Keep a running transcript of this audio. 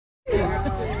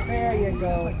There you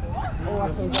go.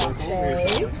 Awesome job,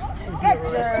 Faye. Good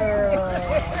girl.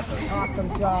 Awesome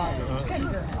job. Good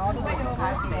girl. All the way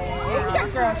over, Faye. Good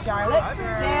girl, Charlotte.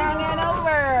 Down and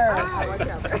over.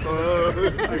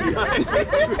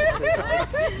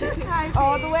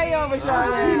 All the way over,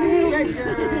 Charlotte. Good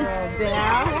girl.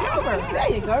 Down and over. There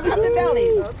you go. Rub the belly.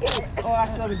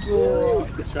 Awesome jewel.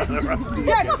 Good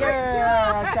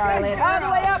girl, Charlotte. All the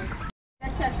way up.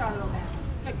 Catch Charlotte over.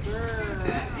 Good girl.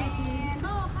 And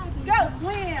go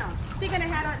swim. She's gonna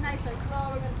head out nice and slow.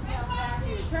 We're gonna see how fast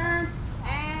she returns.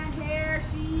 And here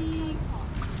she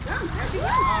comes. There she goes.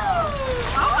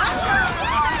 Oh my God.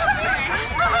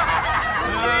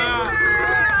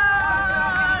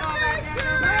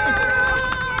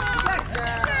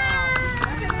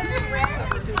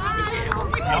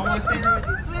 Y'all want to stay there?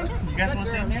 You guys want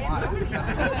to stay there?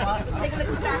 Take a look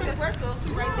at the back of her. So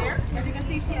two right there. As you can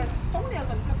see, she has toenails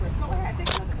on the clippers. Go ahead, take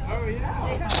a look at them. Oh yeah.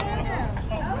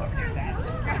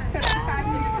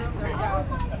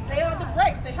 They are the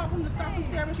brakes. They help them to stop and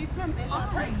stare when she swims. They are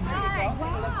the brakes. There you go.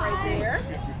 Take a look right there.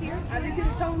 As you see the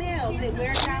toenails, they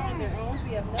wear down on their own. So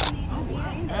we have no need to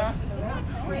maintain them.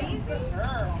 Crazy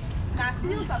girl. Now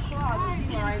seals are clogged with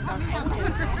sea lions on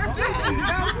toenails. There you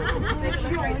go. Take a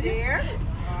look right there.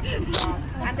 Awesome.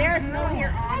 And there's no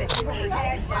hair on it. Put your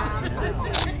head down.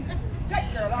 Good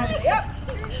girl. All the way up.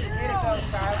 Way to go,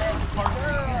 Charlotte. Good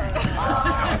girl.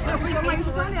 We're going to use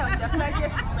your toenails just like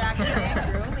this. Scratching and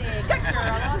grooming. Good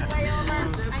girl. All the way over.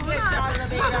 And give Charlotte a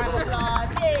big round of applause.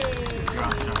 Yay.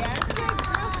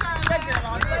 Good girl.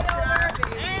 All the way over.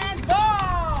 And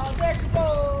ball. There she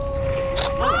goes.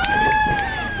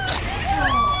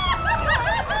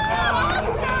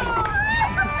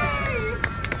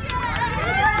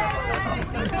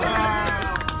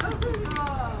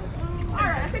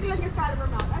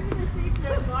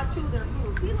 Chew their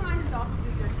food. Sea lions also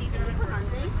use their teeth for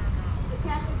hunting. The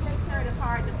catfish take care to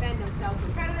hard defend themselves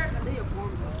from predators, and they are born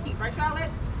with those teeth. Right,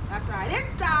 Charlotte? That's right.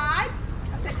 Inside.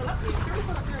 Let's take a look. Make sure to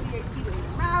put up 38 teeth in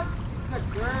your mouth. Good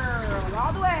girl.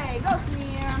 All the way. Go,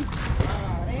 Sam.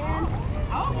 And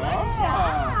oh, good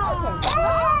job.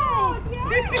 Oh, yeah.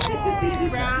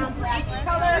 Brown, black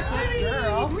color. Good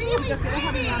girl. Just gonna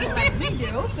have it on like we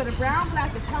do. So the brown,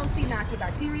 black is healthy, natural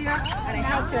bacteria, and it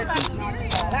helps their teeth not to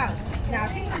fall out. Now,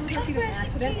 she can lose her teeth in an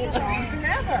accident. It's gone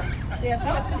forever. They have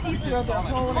one set of teeth throughout their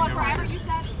whole entire life.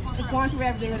 It's gone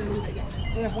forever. They're going to lose it. Yes.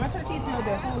 They have one set of teeth throughout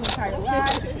their whole entire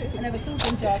life, and have a tooth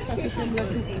in jaw, something similar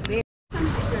to a baby. Let me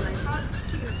give you a nice hug.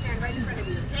 She's going to stand right in front of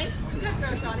you, okay? Good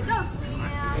girl, Charlotte. Go, sweetie.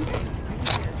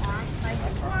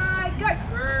 Why? Good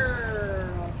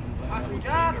girl. Awesome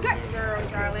job. Good girl,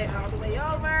 Charlotte. All the way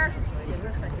over.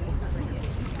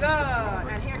 Good.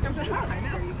 And here comes a hug.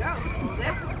 There you go.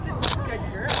 Lift. Good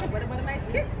girl. What a nice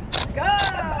kiss. Good.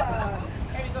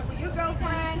 Here we go for you,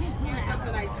 girlfriend. Here comes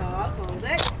a nice hug. Hold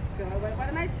it. Good. What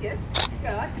a nice kiss.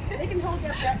 Good. They can hold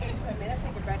their breath in for a minute.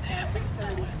 Take a breath in for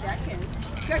 30 seconds.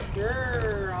 Good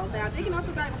girl. Now, they can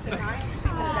also dive up to 9.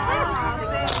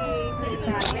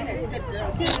 5 minutes. Good girl.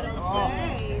 There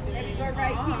we go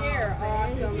right here.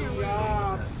 Awesome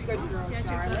job. Good girl,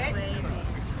 Charlotte.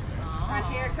 And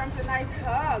here comes a nice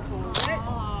hug. Hold it.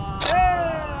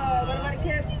 Good. What about a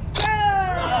kiss? Good.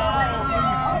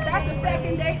 Oh, that's the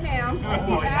second date now. Let's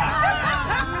see that.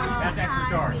 That's extra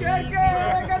charge. Good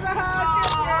girl. There goes a hug.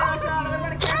 Good girl, Charlotte. What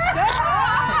about a kiss? Good.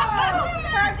 Oh,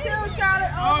 her too,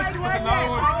 Charlotte. Oh, my goodness.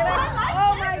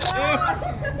 Oh, my gosh.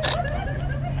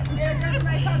 Here comes a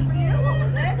nice hug for you.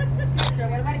 Hold it. Good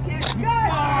girl. What about a kiss? Good.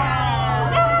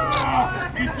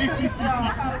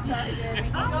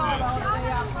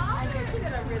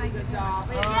 Really good job.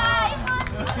 You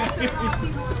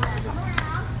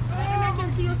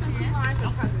mentioned seals and sea lions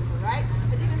are cousins, right?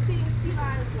 But you can see sea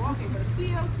lions walking, but a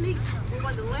seal sneak, they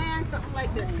want to land something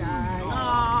like this, guys.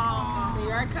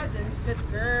 They are cousins. Good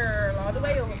girl. All the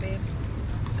way over, babe.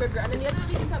 Good girl. And then the other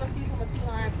thing you can tell a seal from a sea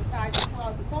lion besides the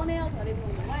claws and toenails, when they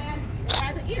want to land, they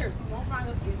have the ears. You won't find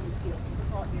those ears in the seal. They're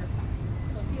called ear flaps.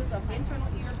 So seals have internal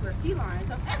ears where sea lions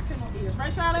have external ears.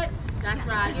 Right, Charlotte? That's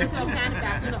right. Here's your hand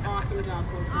back. You're an awesome job,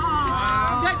 coach.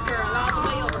 Good girl. All the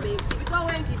way over, baby. Keep it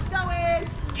going. Keep it going.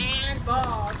 And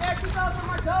ball. There she goes. Oh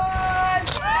my God.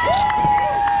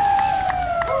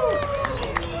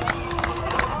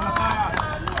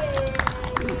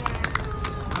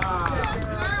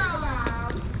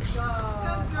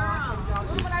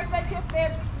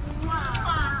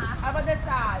 How about this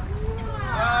side?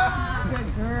 Good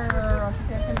girl. She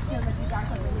said to the kid that you got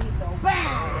something to leave though.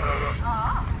 Bam!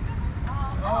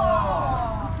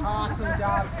 Awesome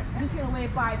job. I'm just going to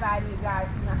wave bye-bye to you guys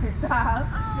from our style.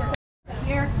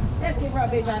 Here, let's give her a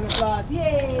big round of applause.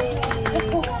 Yay!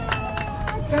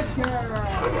 Good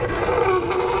girl.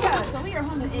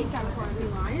 have a quarantine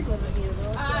line.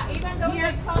 Even though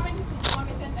here. they come in, you want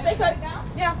me to send They could. everything down?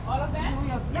 Yeah. All of that? We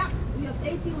have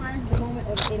 18 lines at the moment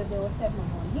of 8 of those, 7 of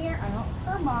one here. And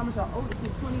her moms are older.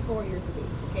 She's 24 years of age.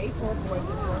 Okay, 4 boys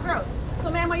and 4 girls. So,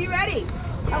 ma'am, are you ready?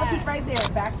 Yeah. Have a seat right there.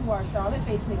 Back to our Charlotte,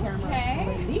 facing the camera. Okay.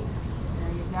 Lady.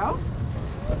 There you go.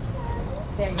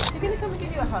 There you go. She's going to come and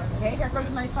give you a hug, okay? Here goes a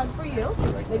nice hug for you.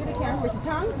 Look at the camera with your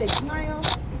tongue. Big smile.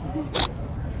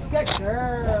 Good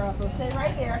girl. So stay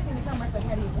right there. She's going to come right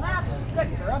ahead of your lap. Good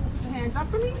girl. Put your hands up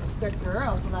for me. Good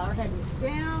girl. So allow her head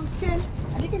down, chin.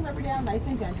 And you can rub her down nice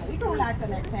and gentle. You can relax the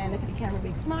next hand. Look at the camera.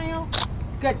 Big smile.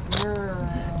 Good girl.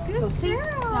 Good so see,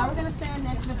 girl. now we're going to stand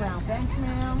next to the brown bench,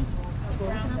 ma'am. Go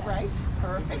to the right.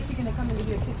 Perfect. She's going to come and give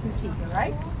you a kiss from the cheek, all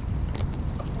right?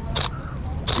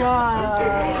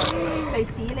 Good. Say,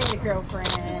 see you later, girlfriend.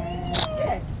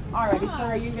 Good. Alrighty, so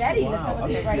are you ready? Let's have a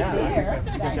seat right there.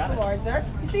 Back towards her.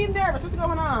 You seem nervous. What's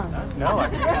going on? No, I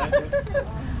think that's it.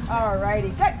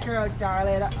 Alrighty. Good girl,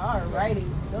 Charlotte. Alrighty.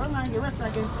 Don't mind. Give her a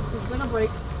second. It's going to break.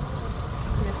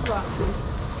 Miss Roxy.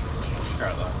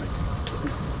 Charlotte.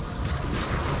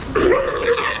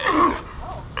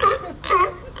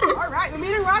 Alright, we're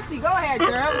meeting Roxy. Go ahead,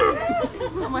 girl.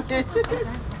 Come on.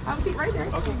 Have a seat right there.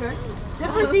 Okay, good.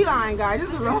 Different seat line, guys. This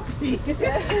is Roxy.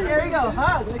 Here we go.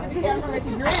 Hug. Look at the camera with the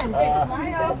grin.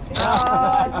 Smile. Oh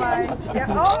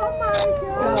my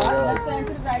God. Let's stand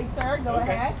to the right, sir. Go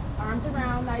ahead. Arms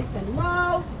around, nice and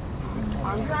low.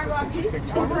 Arms around Roxy.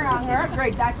 Arms around her.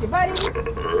 Great. That's your buddy.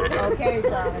 Okay,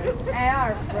 darling.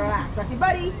 And relax. That's your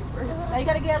buddy. Now you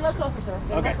got to get a little closer, sir.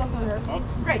 Get a little closer to her.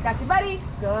 Great. That's your buddy.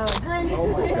 Good. Grin.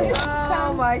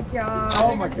 Oh my God.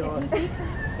 Oh my God. Good.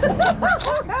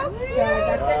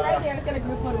 That's it right there. It's got a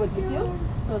group photo with you too.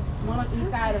 So it's one on each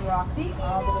side of Roxy.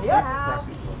 All the way up.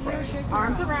 Roxy's a little fresh.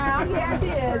 Arms around. Yeah, she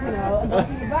is. You know. And go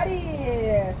to your buddy.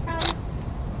 Come.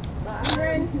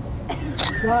 Grin.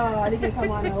 Good. You can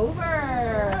come on over.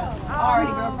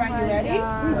 Alrighty, girlfriend. You ready?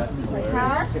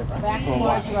 Back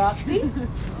towards Roxy.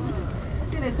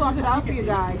 See, they swapped it out for you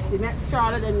guys. You met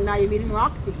Charlotte and now you're meeting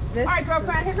Roxy. Alright,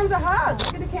 girlfriend, here comes a hug.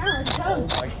 Look at the camera.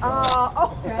 Good. So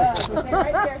stay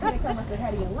right there. Gonna come up the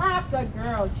head of your lap. Good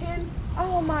girl. Chin.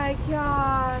 Oh my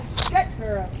gosh. Good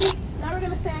girl. Now we're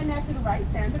going to stand next to the right.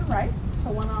 Stand to the right.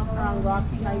 So one arm around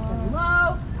Roxy, nice and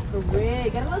low.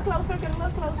 Great. Get a little closer. Get a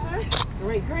little closer.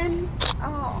 Great. Grin.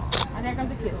 Oh. And there comes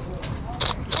the kiss.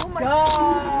 Oh my Good.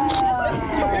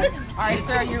 All right,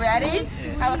 sir, are you ready?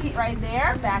 Have a seat right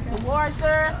there. Back towards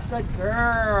her. Good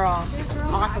girl.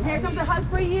 Awesome. Here comes a hug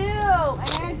for you.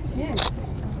 And chin.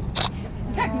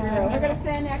 Good girl. We're going to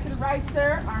stand next to the right,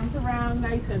 sir. Arms around,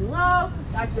 nice and low.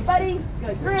 That's your buddy.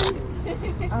 Good grin.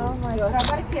 Oh my Good. God. How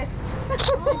about a kiss?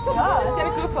 Oh, let's get a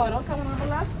group photo. Come on over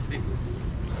left.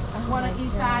 One on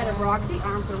each side of Roxy.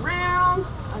 Arms around.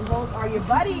 And those are your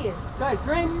buddies. Good.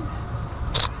 Grin.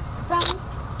 Thumb.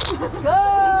 Good.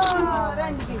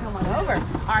 Then you can come on over.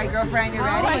 All right, girlfriend, you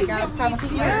ready? Oh my gosh, Have a seat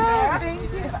cute. right there. Thank you.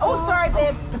 Oh, sorry,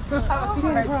 babe. Have a seat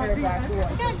right there. Back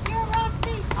towards. Good girl,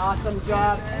 Roxy. Awesome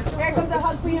job. Here comes a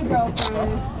hug for your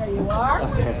girlfriend. There you are. Good.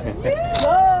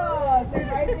 Stay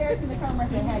right there. It's going to come right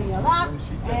to the head of your lap. And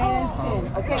chin.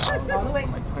 Okay, all the way.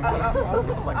 Oh,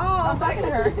 Look at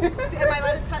her. am I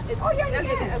allowed to touch it? Oh, yeah, you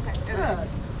can. Okay. Good.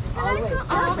 All the way. Oh,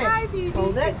 hi, Perfect. baby.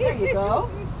 Hold it. There you go.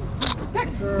 Good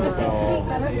girl.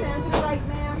 Let us stand to the right,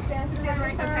 ma'am. Stand to the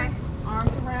right. Okay.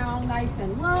 Arms around, nice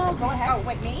and low. Go ahead. Oh,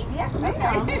 wait, me? Yes,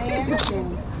 ma'am. And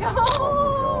chin.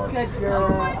 Oh, Good girl.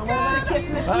 I'm going to kiss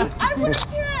in the cheek. I want to kiss.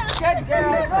 Good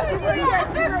girl. Go give her a kiss.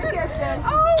 Give her a kiss then. Oh,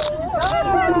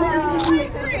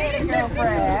 Good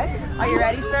girlfriend. Are you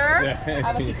ready, sir?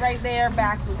 Have a seat right there.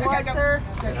 Back towards her.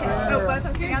 Good Oh, girl. both of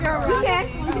us together. You can.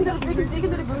 You can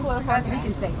do the group photo first and he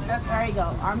can stay. There you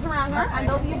go. Arms around her. And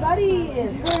those are your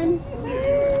buddies. Grin.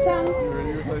 Tongue.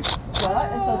 Good. And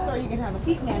so, sir, you can have a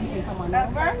seat, ma'am. You can come on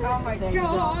over. Oh my There you go.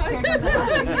 God. Here comes the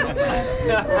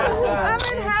I'm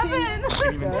in heaven.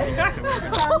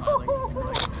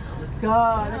 Good.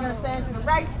 We're going to stand to the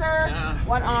right, sir.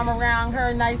 One arm around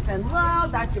her, nice and low.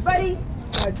 That's your buddy.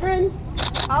 Good grin.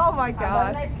 Oh my How about a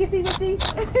God. nice kissy wissy.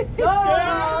 Go.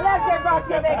 Let's get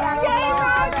Roxy a big round of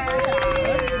applause.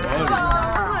 Oh,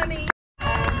 honey. Good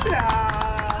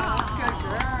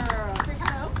girl. Say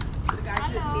hello to the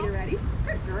guys that meet already.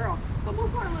 Good girl. So move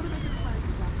forward a little bit to the front.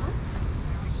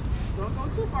 Don't go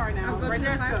too far now. Right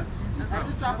there's good. That's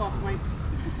the drop off point.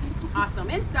 Awesome.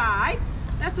 Inside.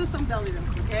 Let's do some belly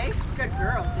rubs, okay? Good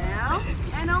girl. Down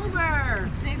and over.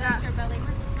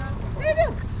 They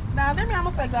do. Now, they're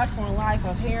almost like God's born life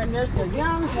of hair. And there's their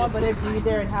young one, but they breed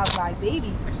there and have live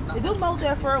babies. They do mold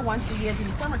their fur once a year in the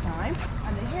summertime.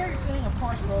 And the hair here. You're feeling, of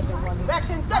course, girls in one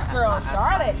direction. Good girl,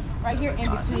 Charlotte. Right here in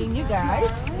between you guys.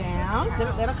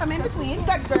 Down. Little come in between.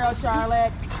 Good girl,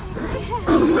 Charlotte.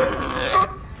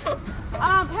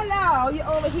 Hello. You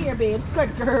over here, babes.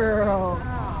 Good girl.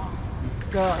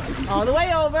 Good. All the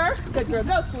way over. Good girl.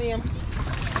 Go swim.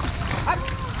 Up.